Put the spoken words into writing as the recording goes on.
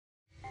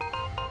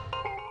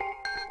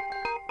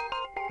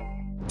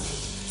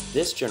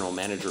This general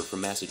manager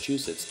from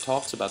Massachusetts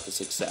talks about the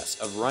success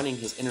of running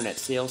his internet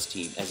sales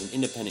team as an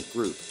independent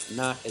group,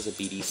 not as a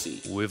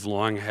BDC. We've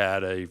long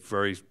had a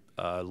very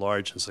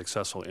large and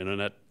successful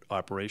internet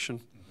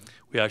operation.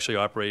 We actually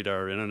operate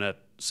our internet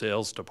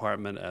sales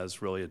department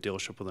as really a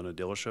dealership within a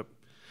dealership.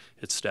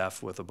 It's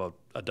staffed with about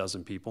a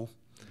dozen people.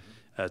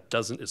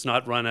 It's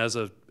not run as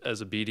a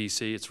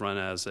BDC. It's run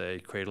as a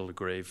cradle to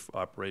grave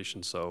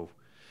operation. So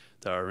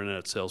our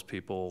internet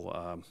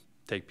salespeople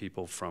take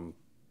people from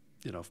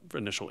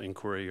initial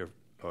inquiry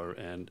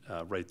and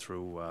right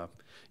through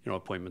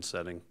appointment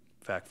setting,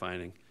 fact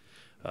finding,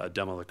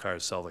 demo the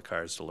cars, sell the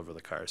cars, deliver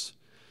the cars.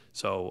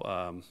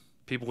 So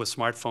people with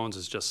smartphones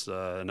is just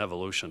an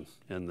evolution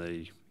in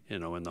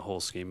the whole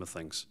scheme of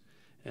things.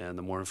 And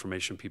the more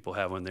information people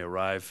have when they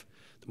arrive,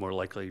 the more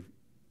likely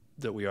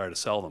that we are to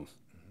sell them.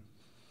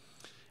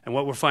 And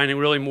what we're finding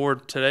really more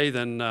today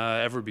than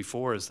ever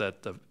before is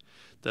that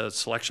the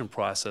selection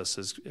process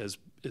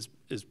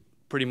is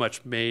pretty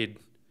much made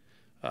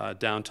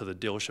down to the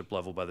dealership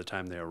level by the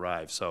time they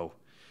arrive. So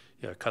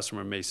a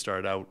customer may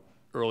start out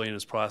early in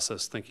his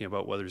process thinking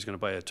about whether he's going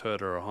to buy a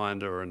Toyota or a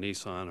Honda or a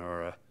Nissan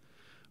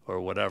or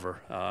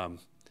whatever.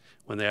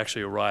 When they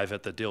actually arrive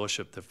at the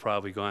dealership, they've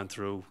probably gone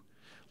through,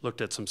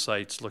 looked at some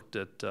sites, looked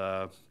at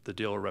the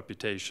dealer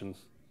reputation,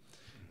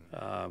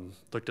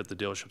 looked at the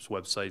dealership's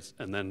websites,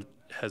 and then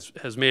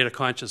has made a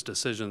conscious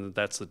decision that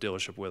that's the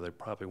dealership where they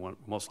probably want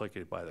most likely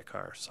to buy the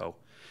car. So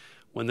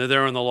when they're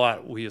there on the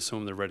lot, we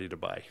assume they're ready to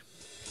buy.